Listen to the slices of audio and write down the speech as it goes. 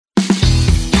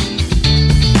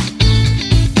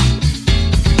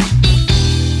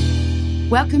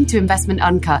Welcome to Investment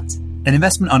Uncut. In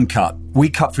Investment Uncut, we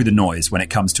cut through the noise when it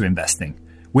comes to investing.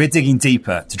 We're digging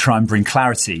deeper to try and bring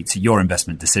clarity to your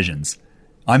investment decisions.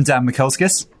 I'm Dan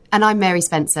Mikulskis. And I'm Mary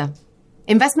Spencer.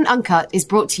 Investment Uncut is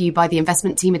brought to you by the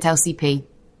investment team at LCP.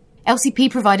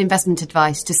 LCP provide investment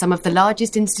advice to some of the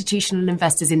largest institutional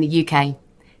investors in the UK,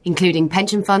 including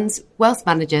pension funds, wealth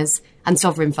managers, and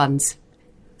sovereign funds.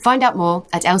 Find out more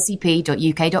at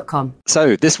lcp.uk.com.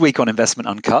 So this week on Investment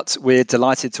Uncut, we're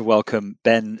delighted to welcome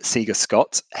Ben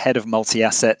Seager-Scott, Head of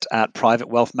Multi-Asset at private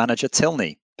wealth manager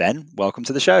Tilney. Ben, welcome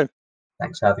to the show.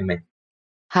 Thanks for having me.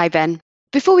 Hi, Ben.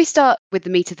 Before we start with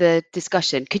the meat of the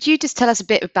discussion, could you just tell us a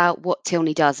bit about what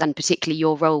Tilney does and particularly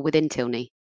your role within Tilney?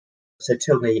 So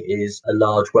Tilney is a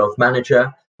large wealth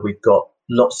manager. We've got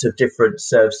lots of different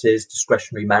services,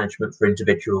 discretionary management for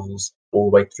individuals, all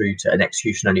the way through to an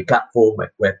execution-only platform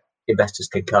where investors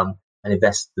can come and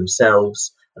invest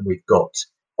themselves. And we've got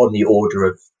on the order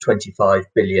of 25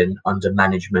 billion under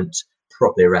management,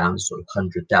 probably around sort of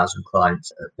 100,000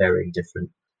 clients at varying different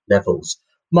levels.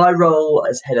 My role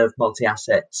as head of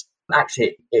multi-asset,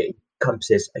 actually it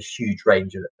encompasses a huge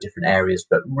range of different areas,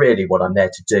 but really what I'm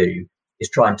there to do is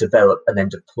try and develop and then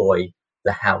deploy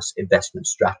the house investment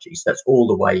strategy. So that's all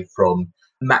the way from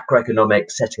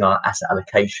macroeconomics, setting our asset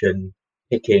allocation,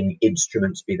 picking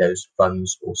instruments, be those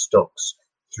funds or stocks,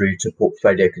 through to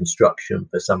portfolio construction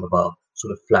for some of our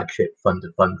sort of flagship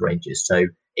fund-to-fund ranges. So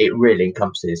it really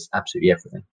encompasses absolutely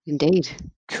everything. Indeed.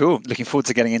 Cool. Looking forward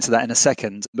to getting into that in a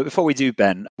second. But before we do,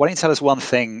 Ben, why don't you tell us one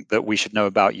thing that we should know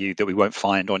about you that we won't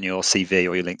find on your CV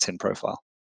or your LinkedIn profile?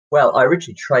 Well, I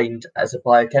originally trained as a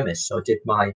biochemist, so I did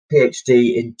my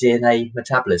PhD in DNA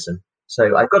metabolism.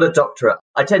 So I've got a doctorate.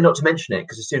 I tend not to mention it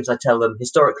because as soon as I tell them,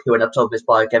 historically, when I've told them it's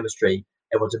biochemistry,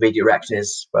 everyone's immediate reaction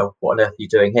is, well, what on earth are you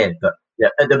doing here? But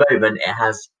at the moment, it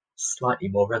has slightly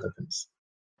more relevance.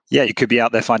 Yeah, you could be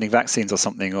out there finding vaccines or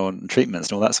something or treatments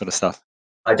and all that sort of stuff.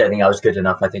 I don't think I was good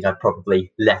enough. I think I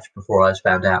probably left before I was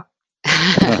found out.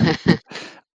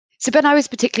 So Ben, I was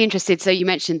particularly interested. So you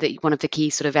mentioned that one of the key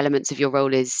sort of elements of your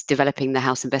role is developing the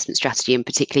house investment strategy and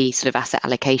particularly sort of asset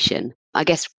allocation. I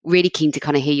guess really keen to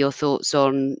kind of hear your thoughts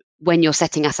on when you're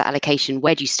setting asset allocation,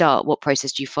 where do you start? What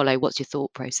process do you follow? What's your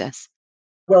thought process?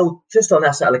 Well, just on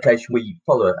asset allocation, we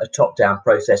follow a top-down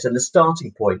process, and the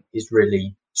starting point is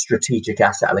really strategic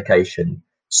asset allocation.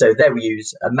 So there we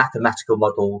use a mathematical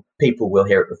model. People will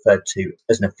hear it referred to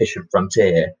as an efficient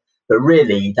frontier, but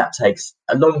really that takes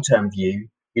a long-term view.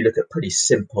 You look at pretty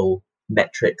simple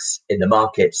metrics in the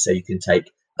market, so you can take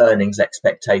earnings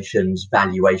expectations,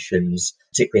 valuations,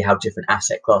 particularly how different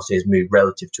asset classes move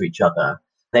relative to each other.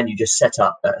 Then you just set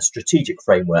up a strategic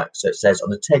framework. So it says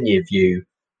on a 10-year view,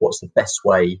 what's the best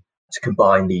way to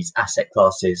combine these asset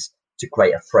classes to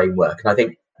create a framework? And I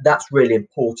think that's really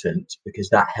important because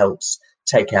that helps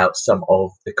take out some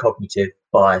of the cognitive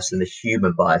bias and the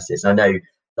human biases. And I know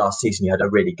last season you had a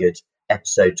really good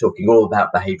episode talking all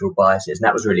about behavioural biases, and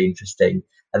that was really interesting.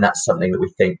 And that's something that we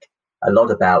think a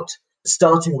lot about.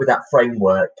 Starting with that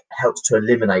framework helps to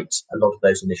eliminate a lot of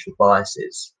those initial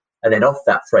biases. And then off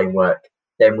that framework,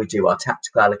 then we do our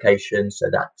tactical allocation. So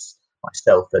that's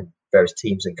myself and various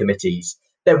teams and committees.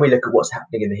 Then we look at what's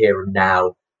happening in the here and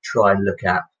now, try and look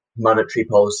at monetary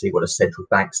policy, what are central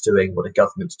banks doing, what are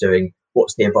governments doing,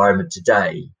 what's the environment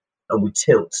today, and we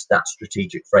tilt that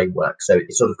strategic framework. So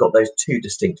it's sort of got those two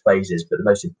distinct phases, but the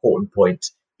most important point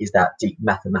is that deep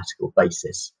mathematical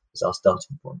basis is our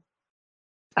starting point.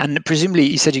 And presumably,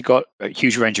 you said you got a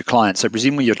huge range of clients. So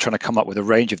presumably you're trying to come up with a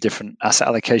range of different asset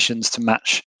allocations to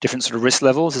match different sort of risk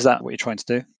levels. Is that what you're trying to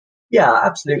do? Yeah,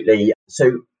 absolutely.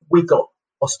 So we've got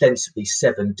ostensibly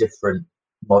 7 different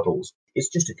models. It's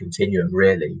just a continuum,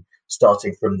 really,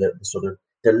 starting from the sort of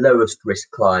the lowest risk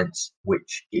clients,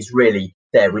 which is really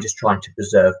there. We're just trying to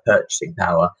preserve purchasing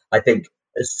power. I think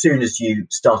as soon as you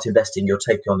start investing, you're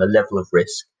taking on a level of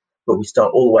risk, but we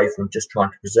start all the way from just trying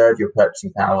to preserve your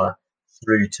purchasing power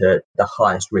through to the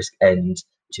highest risk end,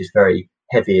 which is very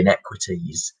heavy in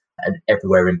equities and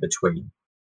everywhere in between.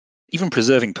 Even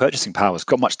preserving purchasing power has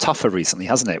got much tougher recently,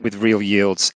 hasn't it, with real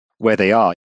yields where they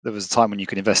are? There was a time when you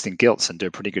could invest in gilts and do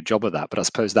a pretty good job of that, but I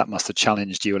suppose that must have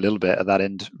challenged you a little bit at that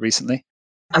end recently.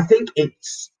 I think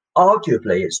it's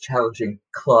challenging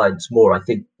clients more. I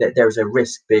think that there is a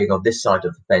risk being on this side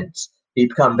of the fence. You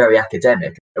become very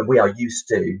academic, and we are used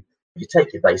to, you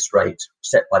take your base rate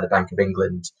set by the Bank of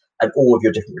England and all of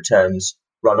your different returns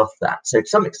run off that. So to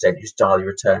some extent, you just dial your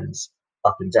returns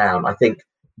up and down. I think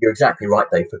you're exactly right,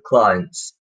 though, for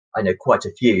clients. I know quite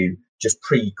a few just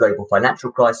pre-global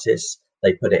financial crisis,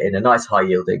 they put it in a nice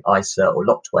high-yielding ISA or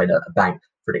locked away in a bank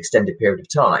for an extended period of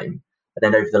time. And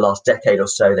then over the last decade or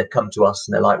so, they've come to us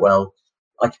and they're like, well,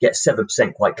 I could get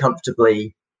 7% quite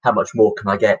comfortably. How much more can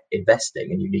I get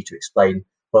investing? And you need to explain,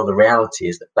 well, the reality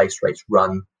is that base rates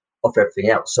run off everything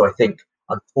else. So I think,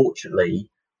 unfortunately,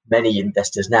 many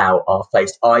investors now are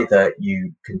faced either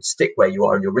you can stick where you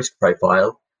are in your risk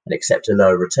profile and accept a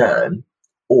lower return,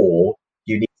 or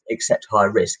you need to accept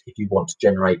higher risk if you want to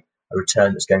generate a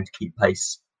return that's going to keep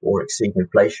pace or exceed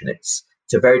inflation. It's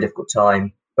a very difficult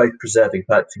time, both preserving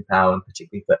purchasing power and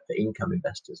particularly for income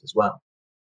investors as well.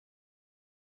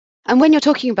 And when you're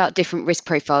talking about different risk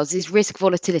profiles, is risk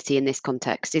volatility in this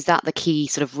context, is that the key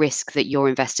sort of risk that your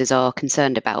investors are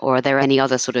concerned about? Or are there any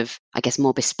other sort of, I guess,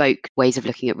 more bespoke ways of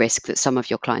looking at risk that some of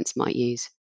your clients might use?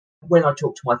 When I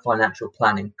talk to my financial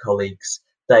planning colleagues,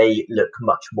 they look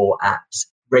much more at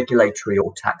regulatory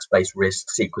or tax-based risk,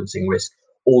 sequencing risk,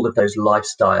 all of those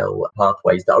lifestyle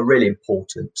pathways that are really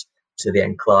important to the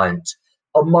end client.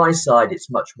 On my side,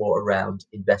 it's much more around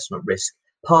investment risk.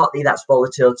 Partly that's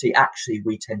volatility. Actually,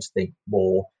 we tend to think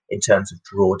more in terms of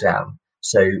drawdown.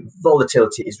 So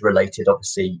volatility is related.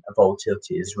 Obviously,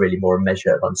 volatility is really more a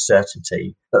measure of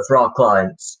uncertainty. But for our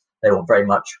clients, they want very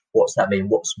much, what's that mean?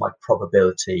 What's my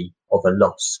probability of a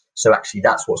loss? So actually,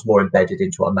 that's what's more embedded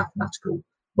into our mathematical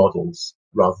models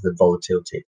rather than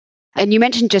volatility. And you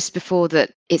mentioned just before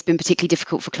that it's been particularly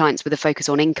difficult for clients with a focus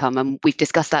on income. And we've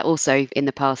discussed that also in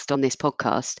the past on this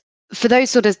podcast. For those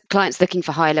sort of clients looking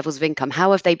for higher levels of income,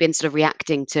 how have they been sort of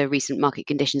reacting to recent market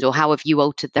conditions, or how have you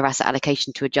altered their asset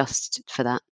allocation to adjust for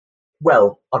that?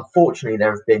 Well, unfortunately,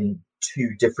 there have been two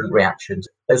different reactions.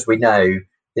 As we know,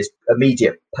 this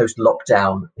immediate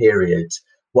post-lockdown period,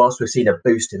 whilst we've seen a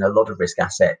boost in a lot of risk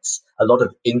assets, a lot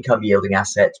of income yielding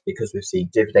assets because we've seen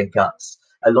dividend cuts,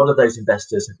 a lot of those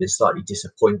investors have been slightly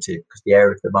disappointed because the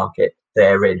area of the market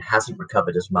they're in hasn't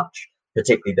recovered as much,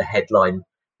 particularly the headline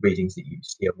readings that you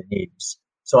see on the news.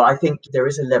 So I think there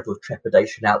is a level of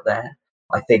trepidation out there.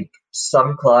 I think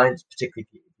some clients, particularly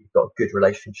if you've got a good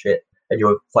relationship and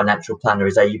your financial planner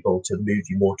is able to move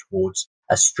you more towards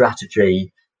a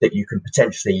strategy that you can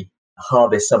potentially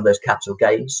harvest some of those capital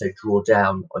gains, so draw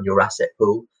down on your asset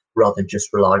pool rather than just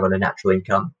relying on a natural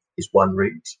income, is one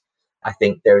route. I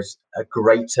think there's a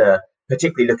greater,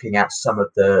 particularly looking at some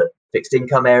of the fixed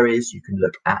income areas, you can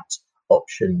look at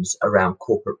options around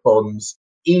corporate bonds,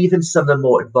 even some of the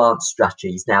more advanced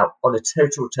strategies. Now, on a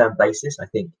total return basis, I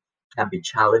think can be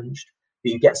challenged,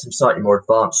 but you get some slightly more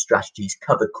advanced strategies,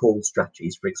 covered call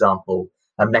strategies, for example,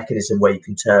 a mechanism where you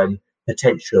can turn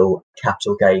potential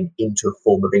capital gain into a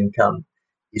form of income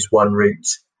is one route.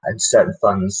 And certain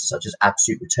funds, such as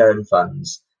absolute return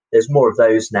funds, there's more of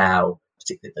those now,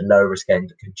 particularly at the lower risk end,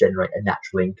 that can generate a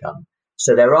natural income.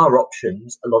 So there are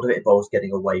options. A lot of it involves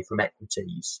getting away from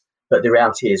equities. But the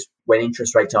reality is, when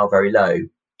interest rates are very low,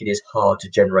 it is hard to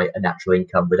generate a natural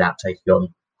income without taking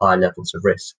on higher levels of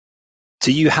risk.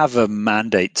 Do you have a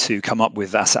mandate to come up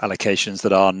with asset allocations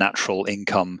that are natural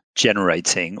income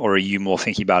generating, or are you more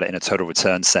thinking about it in a total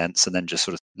return sense and then just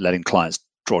sort of letting clients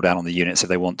draw down on the units if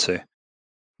they want to?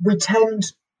 We tend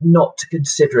not to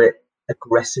consider it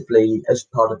aggressively as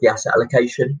part of the asset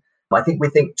allocation. I think we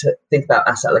think about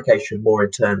asset allocation more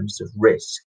in terms of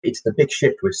risk. It's the big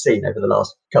shift we've seen over the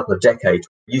last couple of decades.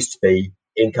 It used to be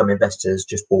income investors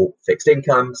just bought fixed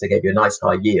income, so they gave you a nice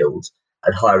high yield,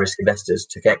 and higher risk investors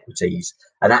took equities.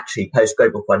 And actually,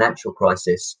 post-global financial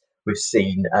crisis, we've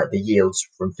seen the yields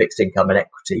from fixed income and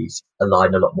equities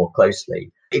align a lot more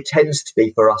closely. It tends to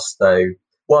be for us, though,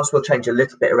 whilst we'll change a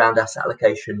little bit around asset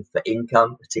allocation for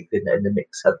income, particularly in the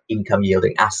mix of income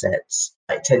yielding assets,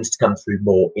 it tends to come through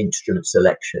more instrument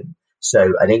selection.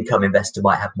 So an income investor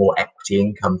might have more equity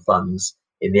income funds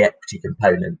in the equity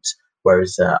component,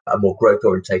 whereas a more growth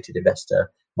orientated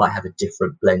investor might have a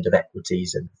different blend of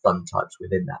equities and fund types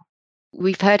within that.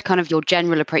 We've heard kind of your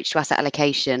general approach to asset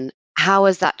allocation. How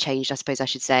has that changed, I suppose I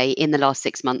should say, in the last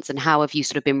 6 months? And how have you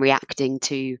sort of been reacting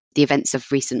to the events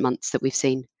of recent months that we've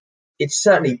seen? It's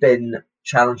certainly been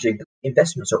challenging.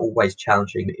 Investments are always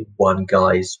challenging in one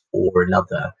guise or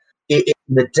another. In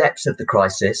the depths of the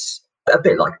crisis, a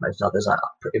bit like most others,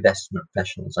 investment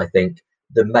professionals, I think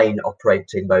the main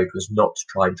operating mode was not to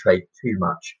try and trade too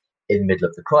much in the middle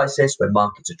of the crisis when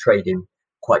markets are trading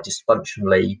quite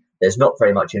dysfunctionally. There's not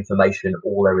very much information.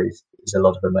 All there is a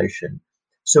lot of emotion.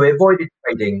 So we avoided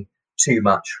trading too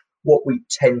much. What we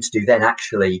tend to do then,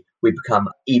 actually, we become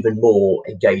even more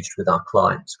engaged with our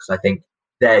clients, because I think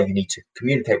there you need to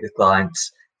communicate with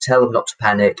clients, tell them not to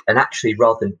panic. And actually,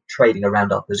 rather than trading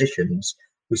around our positions,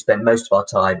 we spend most of our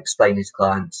time explaining to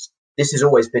clients, this has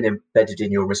always been embedded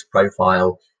in your risk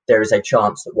profile. There is a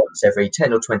chance that once every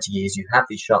 10 or 20 years, you have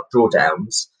these sharp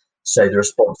drawdowns. So the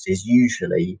response is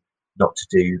usually not to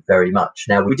do very much.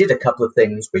 Now, we did a couple of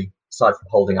things. We aside from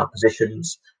holding our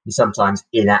positions, and sometimes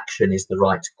inaction is the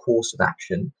right course of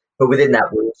action. But within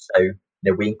that, we also,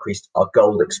 we increased our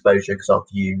gold exposure because our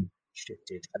view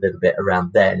shifted a little bit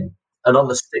around then. And on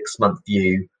the 6-month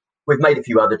view, we've made a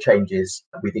few other changes.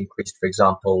 We've increased, for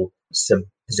example, some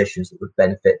positions that would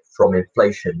benefit from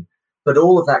inflation. But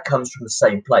all of that comes from the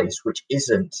same place, which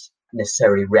isn't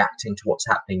necessarily reacting to what's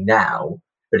happening now,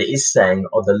 but it is saying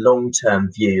on the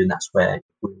long-term view, and that's where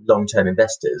we're long-term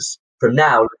investors, from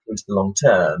now looking into the long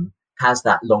term, has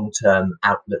that long-term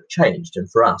outlook changed? And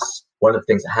for us, one of the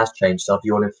things that has changed is our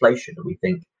view on inflation. And we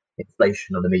think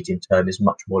inflation on the medium term is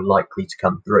much more likely to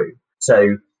come through.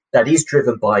 So that is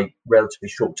driven by relatively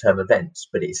short-term events,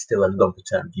 but it's still a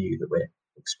longer-term view that we're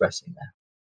expressing there.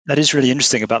 That is really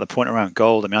interesting about the point around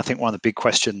gold. I mean, I think one of the big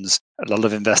questions a lot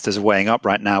of investors are weighing up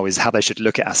right now is how they should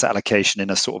look at asset allocation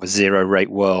in a sort of a zero rate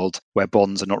world where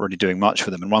bonds are not really doing much for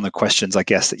them. And one of the questions, I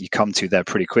guess, that you come to there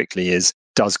pretty quickly is,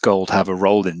 does gold have a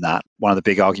role in that? One of the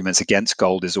big arguments against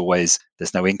gold is always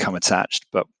there's no income attached,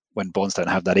 but when bonds don't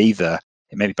have that either,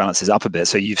 it maybe balances up a bit.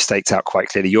 So you've staked out quite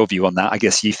clearly your view on that. I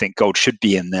guess you think gold should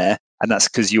be in there, and that's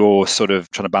because you're sort of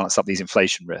trying to balance up these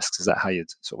inflation risks. Is that how you'd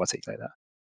sort of articulate that?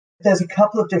 There's a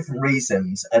couple of different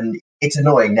reasons, and it's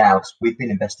annoying now because we've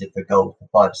been invested for gold for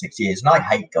 5 or 6 years, and I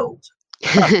hate gold.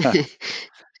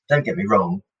 Don't get me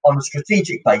wrong. On a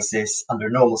strategic basis, under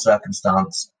a normal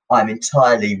circumstance, I'm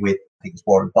entirely with, I think it's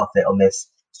Warren Buffett on this.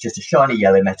 It's just a shiny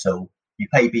yellow metal. You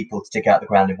pay people to dig out the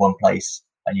ground in one place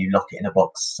and you lock it in a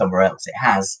box somewhere else. It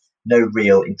has no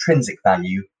real intrinsic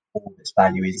value. All its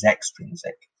value is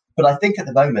extrinsic. But I think at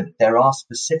the moment, there are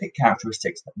specific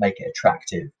characteristics that make it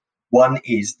attractive. One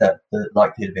is that the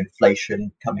likelihood of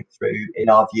inflation coming through, in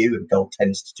our view, and gold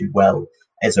tends to do well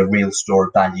as a real store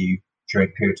of value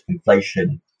during periods of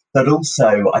inflation. But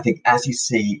also, I think as you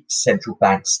see central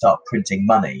banks start printing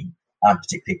money,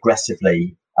 particularly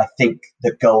aggressively, I think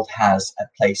that gold has a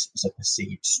place as a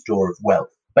perceived store of wealth,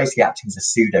 basically acting as a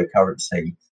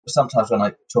pseudo-currency. Sometimes when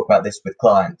I talk about this with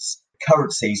clients,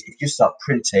 currencies, if you start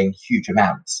printing huge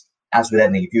amounts, as with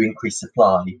anything, if you increase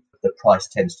supply, the price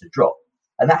tends to drop.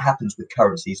 And that happens with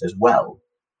currencies as well.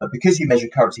 But because you measure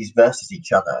currencies versus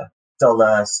each other,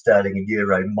 dollar, sterling and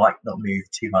euro might not move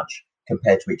too much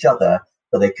compared to each other,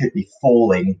 but they could be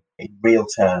falling in real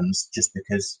terms just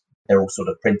because they're all sort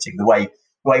of printing. The way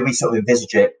we sort of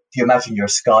envisage it, if you imagine you're a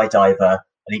skydiver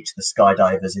and each of the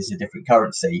skydivers is a different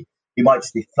currency, you might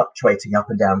just be fluctuating up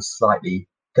and down slightly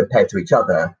compared to each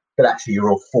other, but actually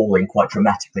you're all falling quite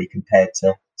dramatically compared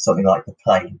to something like the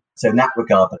plane. So in that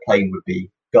regard, the plane would be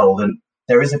gold. And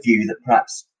there is a view that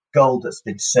perhaps gold that's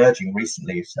been surging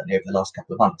recently, certainly over the last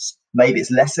couple of months, maybe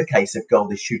it's less a case of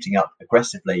gold is shooting up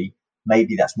aggressively.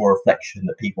 Maybe that's more a reflection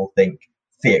that people think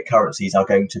fiat currencies are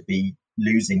going to be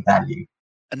losing value.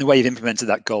 And the way you've implemented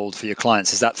that gold for your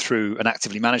clients, is that through an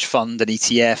actively managed fund, an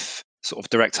ETF, sort of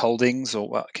direct holdings, or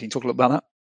what? Can you talk a little about that?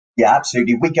 Yeah,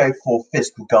 absolutely. We go for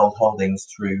physical gold holdings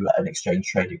through an exchange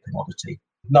traded commodity.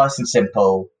 Nice and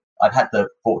simple. I've had the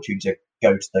fortune to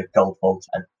go to the gold vault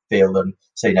and feel them.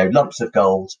 So, lumps of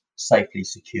gold safely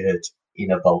secured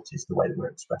in a vault is the way that we're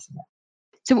expressing that.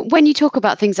 So when you talk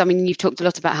about things, I mean, you've talked a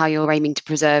lot about how you're aiming to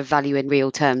preserve value in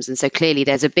real terms. And so clearly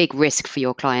there's a big risk for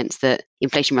your clients that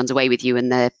inflation runs away with you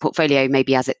and their portfolio,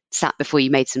 maybe as it sat before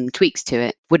you made some tweaks to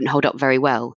it, wouldn't hold up very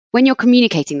well. When you're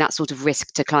communicating that sort of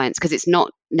risk to clients, because it's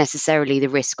not necessarily the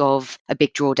risk of a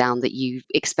big drawdown that you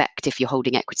expect if you're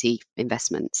holding equity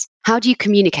investments, how do you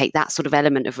communicate that sort of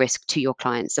element of risk to your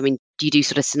clients? I mean, do you do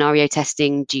sort of scenario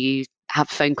testing? Do you have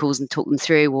phone calls and talk them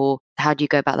through, or how do you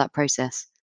go about that process?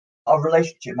 Our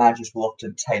relationship managers will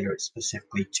often tailor it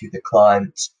specifically to the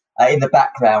client. In the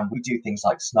background, we do things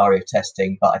like scenario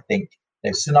testing, but I think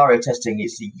scenario testing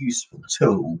is a useful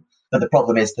tool. But the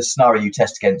problem is the scenario you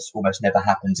test against almost never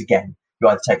happens again. You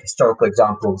either take historical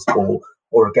examples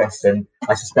or a guess, and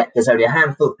I suspect there's only a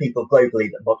handful of people globally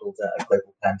that modelled a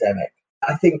global pandemic.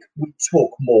 I think we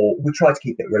try to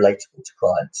keep it relatable to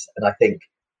clients. And I think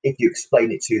if you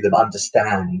explain it to them,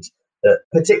 understand that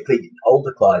particularly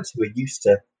older clients who are used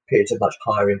to periods of much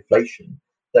higher inflation,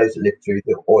 those that lived through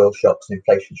the oil shocks and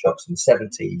inflation shocks in the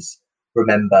 70s,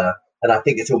 remember, and I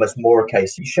think it's almost more a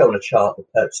case, you show on a chart the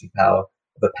purchasing power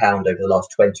of a pound over the last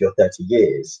 20 or 30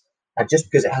 years, and just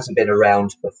because it hasn't been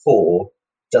around before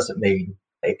doesn't mean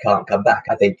it can't come back.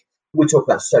 I think we talk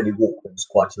about Sony Walkmans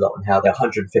quite a lot and how they're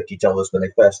 $150 when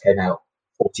they first came out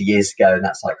 40 years ago, and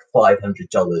that's like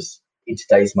 $500 in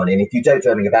today's money. And if you don't do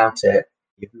anything about it,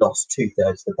 you've lost 2/3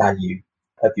 the value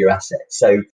of your assets.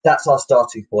 So that's our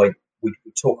starting point. We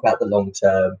talk about the long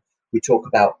term. We talk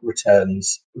about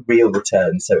returns, real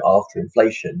returns, so after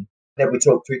inflation. Then we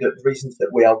talked through the reasons that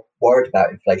we are worried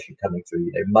about inflation coming through,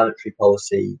 monetary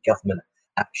policy, government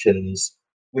actions.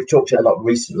 We've talked a lot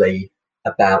recently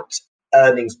about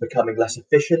earnings becoming less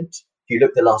efficient. If you look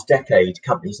at the last decade,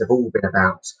 companies have all been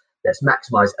about let's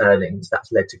maximize earnings.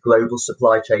 That's led to global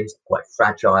supply chains, quite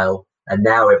fragile. And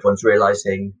now everyone's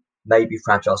realizing maybe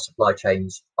fragile supply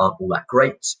chains aren't all that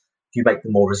great. If you make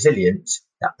them more resilient,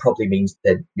 that probably means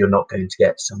that you're not going to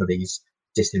get some of these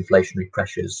disinflationary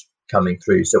pressures coming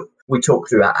through. So we talk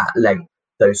through at length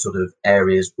those sort of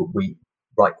areas. We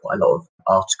write quite a lot of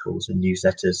articles and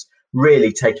newsletters,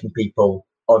 really taking people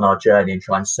on our journey and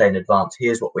trying to say in advance,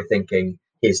 here's what we're thinking,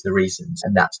 here's the reasons.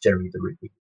 And that's generally the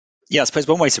route. Yeah, I suppose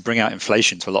one way to bring out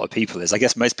inflation to a lot of people is, I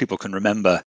guess most people can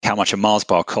remember how much a Mars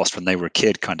bar cost when they were a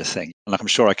kid kind of thing. And I'm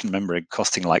sure I can remember it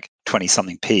costing like 20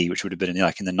 something p, which would have been in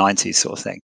the 90s sort of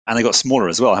thing. And they got smaller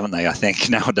as well, haven't they? I think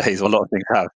nowadays a lot of things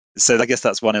have. So I guess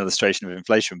that's one illustration of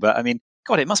inflation. But I mean,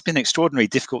 God, it must be an extraordinarily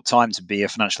difficult time to be a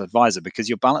financial advisor because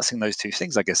you're balancing those two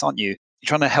things, I guess, aren't you? You're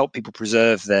trying to help people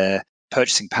preserve their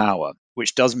purchasing power,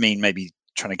 which does mean maybe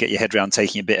trying to get your head around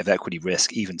taking a bit of equity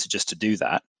risk, even to do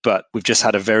that. But we've just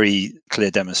had a very clear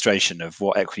demonstration of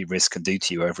what equity risk can do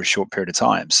to you over a short period of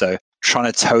time. So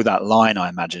trying to toe that line, I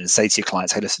imagine, and say to your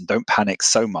clients, hey, listen, don't panic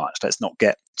so much. Let's not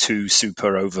get too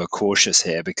super over cautious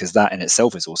here, because that in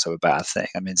itself is also a bad thing.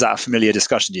 I mean, is that a familiar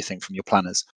discussion, do you think, from your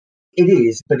planners? It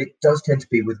is, but it does tend to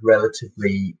be with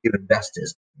relatively new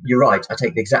investors. You're right, I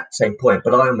take the exact same point,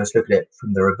 but I almost look at it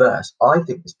from the reverse. I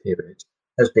think this period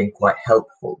has been quite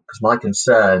helpful because my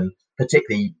concern,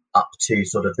 particularly up to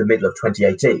sort of the middle of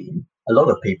 2018, a lot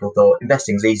of people thought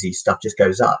investing's easy, stuff just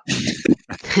goes up.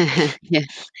 Yeah.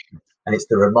 And it's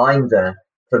the reminder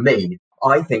for me,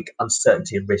 I think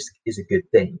uncertainty and risk is a good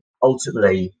thing.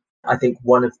 Ultimately, I think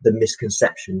one of the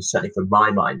misconceptions, certainly from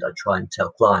my mind, I try and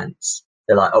tell clients,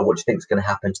 they're like, oh, what do you think is going to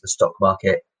happen to the stock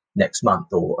market next month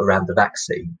or around the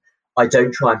vaccine? I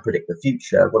don't try and predict the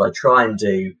future. What I try and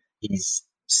do is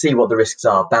see what the risks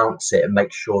are, balance it, and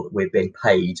make sure that we're being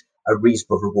paid a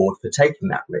reasonable reward for taking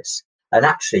that risk. And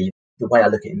actually, the way I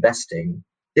look at investing,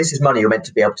 this is money you're meant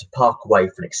to be able to park away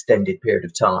for an extended period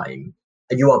of time.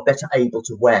 And you are better able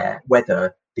to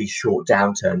weather these short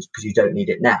downturns because you don't need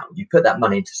it now. You put that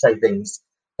money into savings,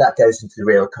 that goes into the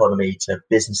real economy, to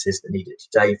businesses that need it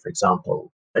today, for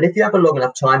example. And if you have a long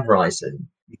enough time horizon,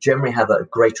 you generally have a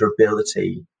greater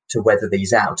ability to weather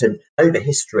these out. And over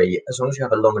history, as long as you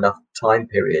have a long enough time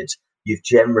period, you've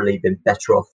generally been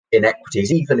better off in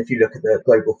equities, even if you look at the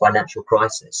global financial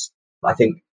crisis. I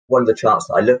think one of the charts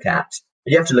that I look at,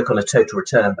 you have to look on a total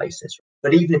return basis.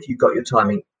 But even if you got your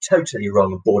timing totally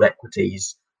wrong and bought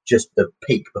equities just the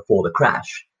peak before the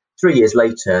crash, 3 years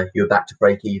later, you're back to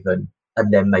break even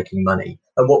and then making money.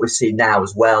 And what we see now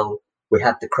as well, we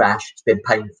had the crash, it's been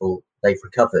painful, they've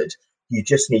recovered. You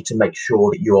just need to make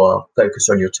sure that you are focused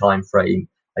on your time frame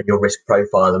and your risk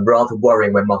profile. And rather than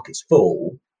worrying when markets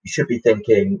fall, you should be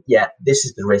thinking, yeah, this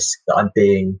is the risk that I'm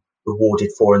being rewarded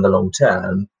for in the long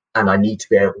term, and I need to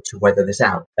be able to weather this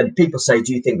out. And people say,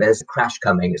 do you think there's a crash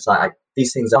coming? It's like,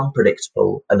 these things are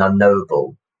unpredictable and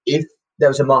unknowable. If there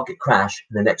was a market crash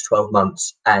in the next 12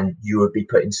 months and you would be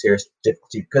put in serious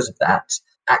difficulty because of that,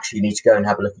 actually you need to go and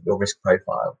have a look at your risk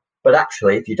profile. But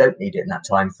actually, if you don't need it in that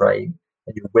time frame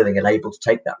and you're willing and able to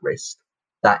take that risk,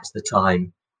 that's the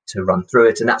time to run through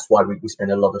it. And that's why we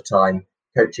spend a lot of time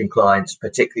coaching clients,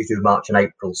 particularly through March and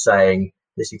April, saying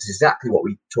this is exactly what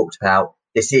we talked about.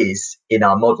 This is in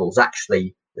our models.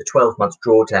 Actually, the 12-month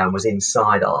drawdown was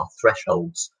inside our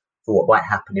thresholds for what might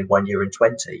happen in 1 year in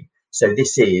 20. So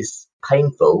this is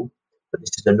painful, but this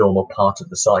is a normal part of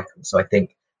the cycle. So I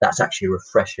think that's actually a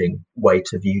refreshing way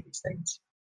to view these things.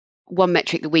 One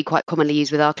metric that we quite commonly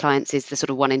use with our clients is the sort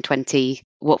of 1 in 20,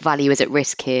 what value is at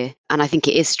risk here? And I think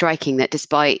it is striking that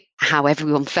despite how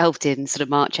everyone felt in sort of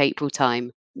March, April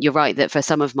time, you're right that for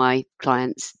some of my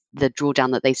clients, the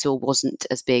drawdown that they saw wasn't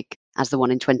as big as the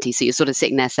 1 in 20. So you're sort of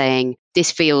sitting there saying,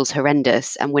 this feels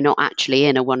horrendous and we're not actually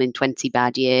in a 1 in 20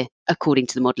 bad year, according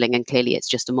to the modelling. And clearly it's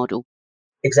just a model.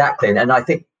 Exactly. And I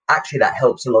think actually that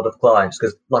helps a lot of clients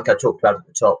because, like I talked about at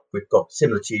the top, we've got,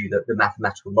 similar to you, the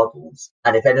mathematical models.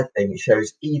 And if anything, it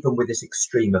shows even with this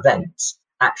extreme event,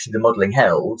 actually the modelling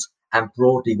held, and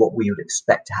broadly what we would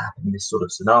expect to happen in this sort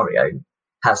of scenario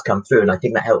has come through. And I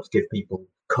think that helps give people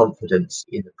confidence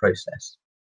in the process.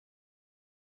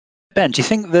 Ben, do you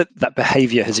think that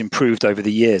behaviour has improved over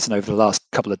the years and over the last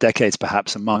couple of decades,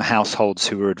 perhaps, among households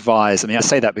who are advised? I mean, I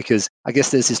say that because I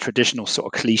guess there's this traditional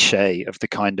sort of cliche of the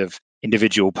kind of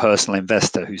individual personal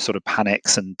investor who sort of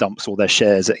panics and dumps all their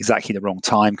shares at exactly the wrong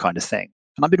time kind of thing.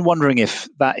 And I've been wondering if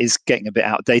that is getting a bit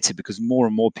outdated because more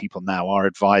and more people now are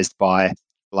advised by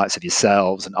likes of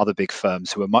yourselves and other big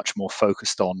firms who are much more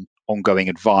focused on ongoing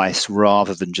advice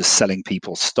rather than just selling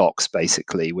people stocks,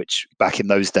 basically, which back in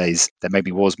those days, there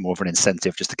maybe was more of an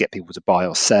incentive just to get people to buy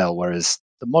or sell, whereas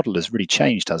the model has really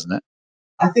changed, hasn't it?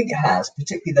 I think it has,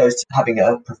 particularly those having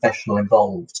a professional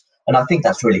involved. And I think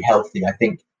that's really healthy. I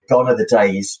think gone are the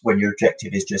days when your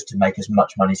objective is just to make as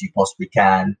much money as you possibly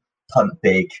can, punt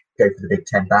big, go for the big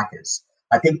 10 baggers.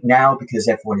 I think now, because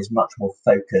everyone is much more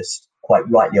focused, quite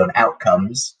rightly, on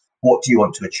outcomes, what do you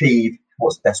want to achieve?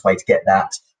 What's the best way to get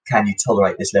that? Can you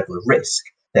tolerate this level of risk?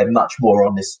 They're much more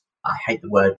on this, I hate the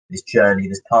word, this journey,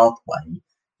 this pathway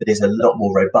that is a lot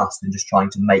more robust than just trying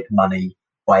to make money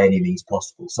by any means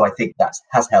possible. So I think that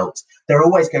has helped. There are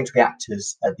always going to be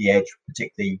actors at the edge,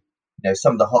 particularly,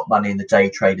 some of the hot money and the day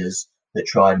traders that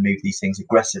try and move these things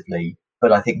aggressively.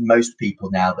 But I think most people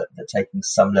now that are taking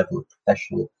some level of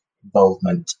professional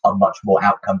involvement are much more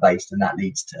outcome based, and that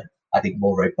leads to, I think,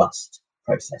 more robust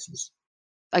processes.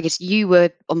 I guess you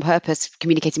were on purpose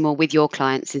communicating more with your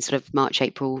clients in sort of March,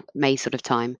 April, May sort of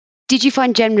time. Did you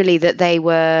find generally that they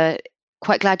were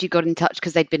quite glad you got in touch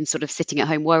because they'd been sort of sitting at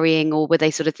home worrying, or were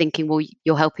they sort of thinking, well,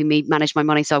 you're helping me manage my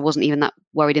money, so I wasn't even that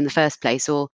worried in the first place?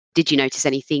 Or did you notice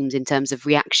any themes in terms of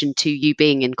reaction to you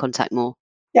being in contact more?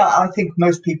 Yeah, I think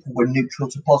most people were neutral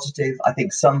to positive. I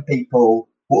think some people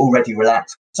were already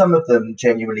relaxed. Some of them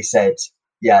genuinely said,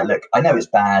 yeah, look, I know it's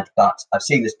bad, but I've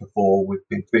seen this before. We've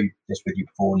been through this with you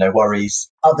before, no worries.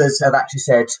 Others have actually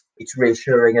said it's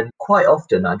reassuring. And quite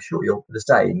often, I'm sure you're the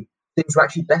same, things were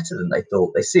actually better than they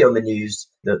thought. They see on the news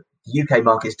that the UK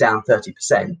market's down 30%,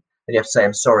 and you have to say,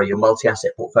 I'm sorry, your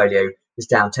multi-asset portfolio is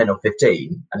down 10 or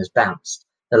 15 and has bounced.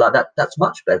 They're like, that's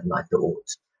much better than I thought.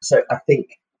 So I think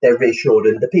they're reassured,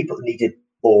 and the people that needed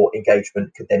more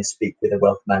engagement could then speak with a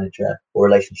wealth manager or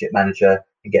relationship manager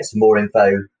and get some more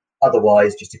info.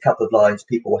 Otherwise, just a couple of lines,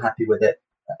 people were happy with it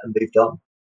and moved on.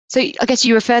 So I guess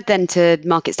you referred then to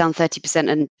markets down 30%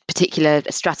 and particular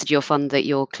strategy or fund that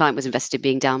your client was invested in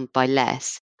being down by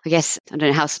less. I guess, I don't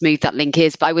know how smooth that link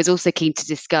is, but I was also keen to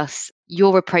discuss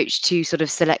your approach to sort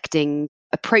of selecting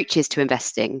approaches to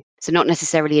investing. So not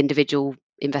necessarily individual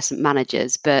investment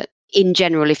managers, but in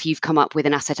general, if you've come up with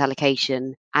an asset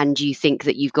allocation and you think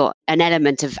that you've got an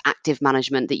element of active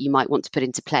management that you might want to put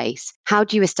into place, how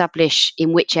do you establish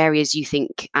in which areas you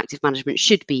think active management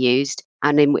should be used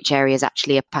and in which areas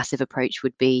actually a passive approach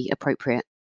would be appropriate?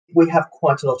 We have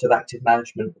quite a lot of active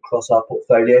management across our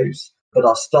portfolios, but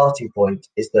our starting point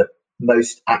is that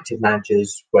most active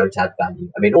managers won't add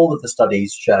value. I mean, all of the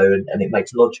studies show, and it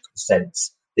makes logical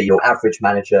sense, that your average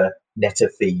manager net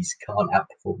of fees can't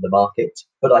outperform the market.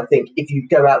 But I think if you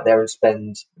go out there and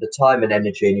spend the time and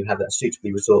energy and you have a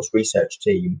suitably resourced research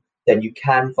team, then you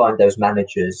can find those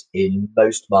managers in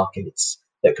most markets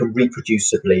that can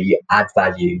reproducibly add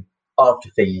value after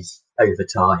fees over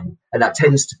time. And that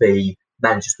tends to be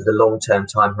managers with a long-term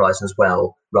time horizon as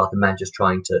well, rather than managers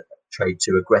trying to trade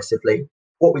too aggressively.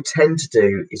 What we tend to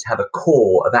do is have a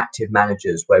core of active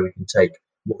managers where we can take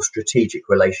more strategic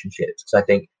relationships. So I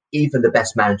think even the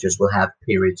best managers will have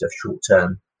periods of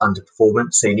short-term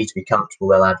underperformance. So you need to be comfortable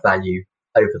they'll add value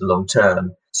over the long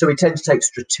term. So we tend to take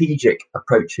strategic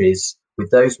approaches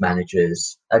with those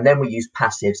managers. And then we use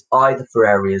passives either for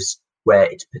areas where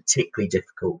it's particularly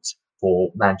difficult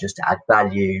for managers to add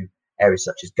value, areas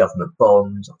such as government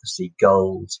bonds, obviously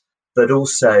gold. But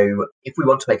also, if we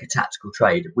want to make a tactical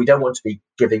trade, we don't want to be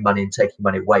giving money and taking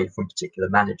money away from particular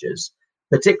managers,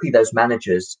 particularly those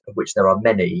managers, of which there are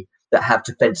many, that have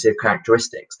defensive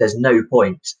characteristics. There's no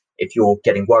point, if you're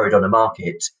getting worried on a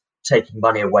market, taking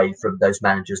money away from those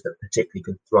managers that particularly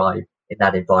can thrive in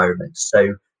that environment.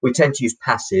 So we tend to use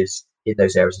passives in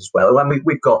those areas as well. And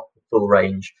we've got the full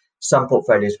range. Some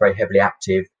portfolios very heavily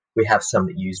active. We have some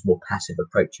that use more passive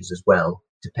approaches as well,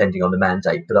 depending on the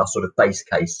mandate. But our sort of base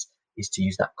case is to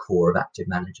use that core of active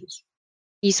managers.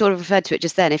 You sort of referred to it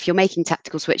just then. If you're making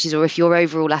tactical switches or if your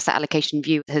overall asset allocation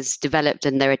view has developed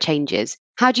and there are changes,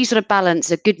 how do you sort of balance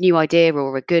a good new idea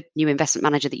or a good new investment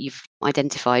manager that you've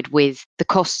identified with the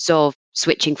costs of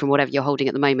switching from whatever you're holding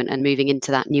at the moment and moving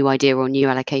into that new idea or new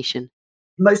allocation?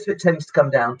 Most of it tends to come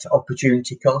down to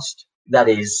opportunity cost. That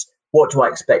is, what do I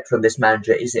expect from this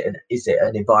manager? Is it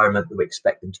an environment that we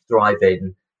expect them to thrive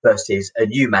in versus a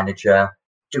new manager?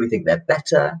 Do we think they're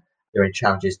better? There are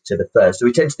challenges to the first. So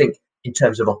we tend to think in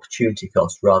terms of opportunity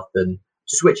cost rather than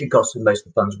switching costs. For most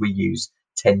of the funds we use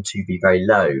tend to be very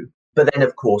low. But then,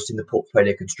 of course, in the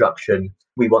portfolio construction,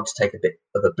 we want to take a bit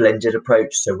of a blended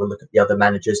approach. So we'll look at the other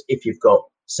managers. If you've got,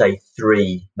 say,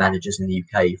 3 managers in the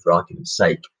UK, for argument's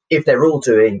sake, if they're all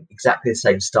doing exactly the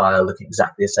same style, looking at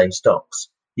exactly the same stocks,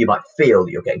 you might feel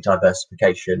that you're getting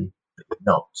diversification, but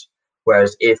you're not.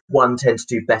 Whereas if one tends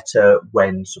to do better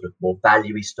when sort of more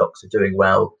value-y stocks are doing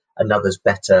well, another's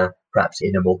better perhaps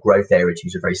in a more growth area, to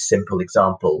use a very simple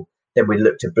example, then we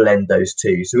look to blend those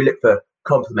two. So we look for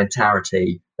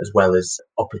complementarity as well as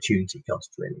opportunity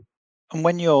cost, really. And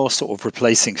when you're sort of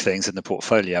replacing things in the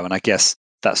portfolio, and I guess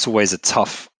that's always a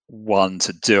tough one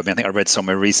to do. I mean, I think I read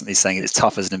somewhere recently saying it's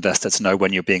tough as an investor to know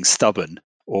when you're being stubborn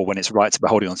or when it's right to be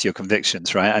holding on to your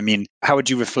convictions, right? I mean, how would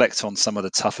you reflect on some of the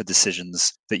tougher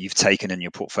decisions that you've taken in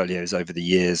your portfolios over the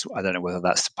years? I don't know whether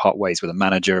that's to part ways with a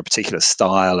manager, a particular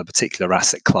style, a particular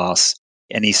asset class,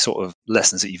 any sort of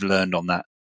lessons that you've learned on that?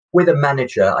 With a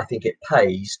manager, I think it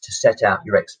pays to set out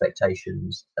your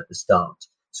expectations at the start.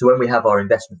 So when we have our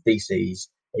investment theses,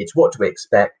 it's what do we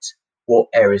expect, what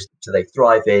areas do they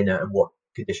thrive in, and what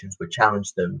conditions would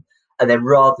challenge them. And then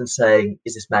rather than saying,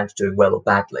 is this manager doing well or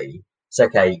badly, it's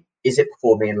okay, is it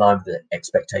performing in line with the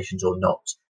expectations or not?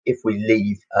 If we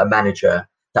leave a manager,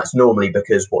 that's normally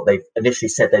because what they've initially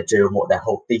said they'd do and what their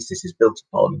whole thesis is built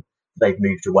upon, they've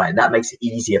moved away. And that makes it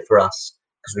easier for us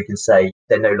because we can say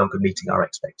they're no longer meeting our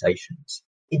expectations.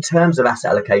 In terms of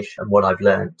asset allocation and what I've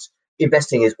learned,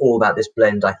 investing is all about this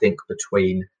blend, I think,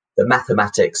 between the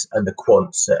mathematics and the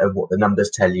quants and what the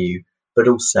numbers tell you, but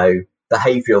also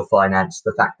behavioral finance,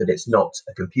 the fact that it's not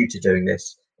a computer doing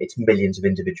this, it's millions of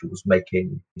individuals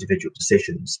making individual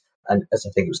decisions. And as I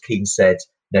think it was Keynes said,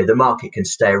 the market can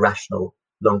stay irrational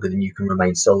longer than you can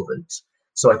remain solvent.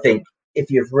 So I think if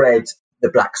you've read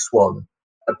The Black Swan,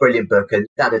 a brilliant book, and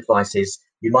that advice is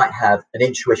you might have an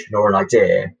intuition or an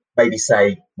idea, maybe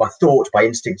say my thought, my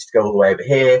instinct is to go all the way over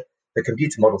here, the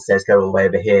computer model says go all the way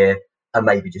over here, and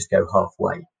maybe just go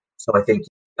halfway. So I think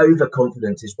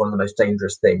overconfidence is one of the most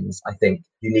dangerous things. I think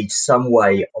you need some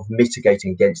way of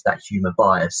mitigating against that human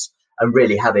bias and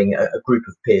really having a group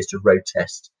of peers to road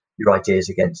test your ideas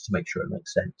against to make sure it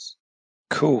makes sense.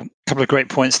 Cool. A couple of great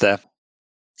points there.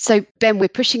 So, Ben, we're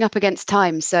pushing up against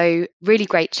time. So really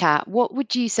great chat. What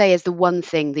would you say is the one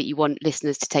thing that you want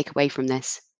listeners to take away from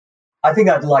this? I think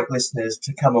I'd like listeners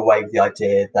to come away with the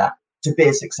idea that to be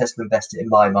a successful investor, in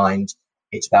my mind,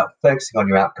 it's about focusing on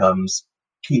your outcomes,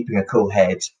 keeping a cool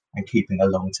head, and keeping a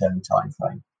long-term time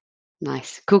frame.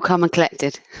 Nice. Cool, calm and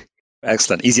collected.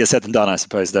 Excellent. Easier said than done, I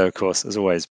suppose, though, of course, as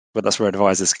always. But that's where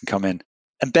advisors can come in.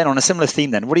 And Ben, on a similar theme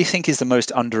then, what do you think is the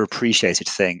most underappreciated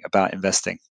thing about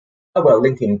investing? Oh, well,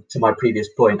 linking to my previous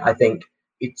point, I think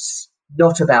it's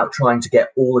not about trying to get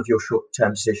all of your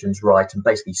short-term decisions right and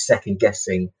basically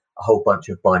second-guessing a whole bunch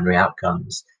of binary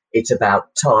outcomes. It's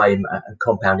about time and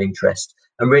compound interest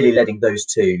and really letting those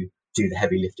two do the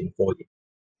heavy lifting for you.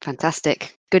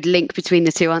 Fantastic. Good link between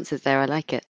the two answers there. I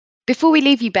like it. Before we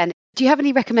leave you, Ben, do you have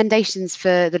any recommendations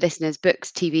for the listeners?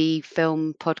 Books, TV,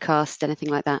 film, podcast, anything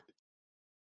like that?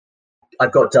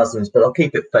 I've got dozens, but I'll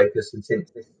keep it focused. And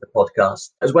since this is a podcast,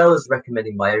 as well as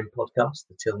recommending my own podcast,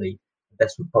 the Tilney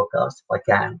Investment Podcast, if I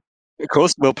can. Of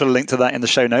course, we'll put a link to that in the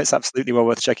show notes. Absolutely well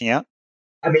worth checking out.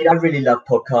 I mean, I really love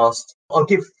podcasts. I'll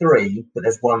give three, but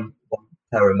there's one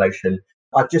per emotion.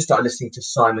 I've just started listening to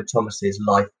Simon Thomas's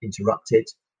Life Interrupted,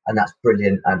 and that's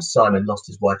brilliant. Simon lost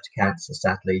his wife to cancer,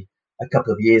 sadly, a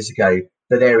couple of years ago.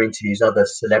 But there interviews other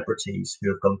celebrities who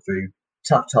have gone through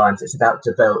tough times. It's about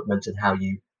development and how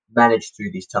you manage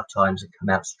through these tough times and come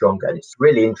out stronger. And it's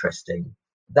really interesting.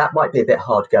 That might be a bit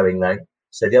hard going, though.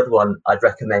 So the other one I'd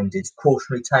recommend is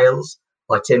Cautionary Tales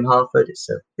by Tim Harford. It's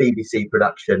a BBC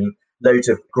production. Loads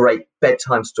of great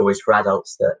bedtime stories for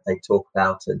adults that they talk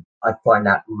about. And I find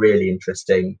that really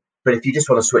interesting. But if you just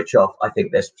want to switch off, I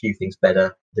think there's few things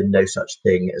better than No Such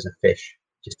Thing as a Fish,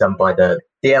 just done by the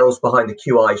L's behind the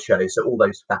QI show. So all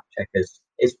those fact checkers.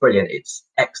 It's brilliant. It's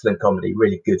excellent comedy.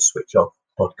 Really good switch off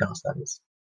podcast, that is.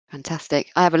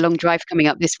 Fantastic. I have a long drive coming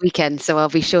up this weekend, so I'll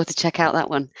be sure to check out that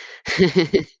one.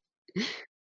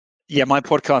 Yeah, my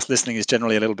podcast listening is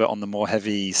generally a little bit on the more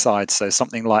heavy side, so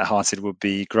something lighthearted would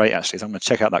be great, actually. So I'm going to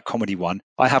check out that comedy one.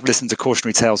 I have listened to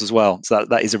Cautionary Tales as well, so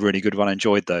that is a really good one. I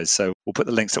enjoyed those. So we'll put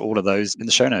the links to all of those in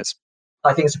the show notes.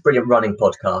 I think it's a brilliant running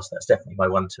podcast. That's definitely my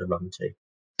one to run to.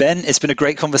 Ben, it's been a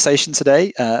great conversation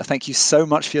today. Thank you so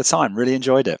much for your time. Really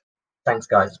enjoyed it. Thanks,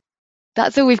 guys.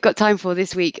 That's all we've got time for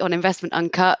this week on Investment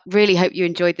Uncut. Really hope you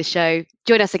enjoyed the show.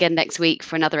 Join us again next week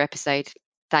for another episode.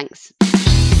 Thanks.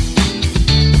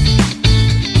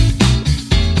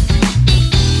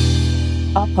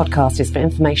 Our podcast is for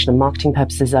information and marketing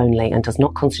purposes only and does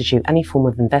not constitute any form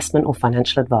of investment or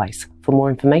financial advice. For more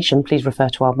information, please refer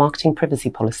to our marketing privacy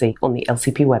policy on the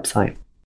LCP website.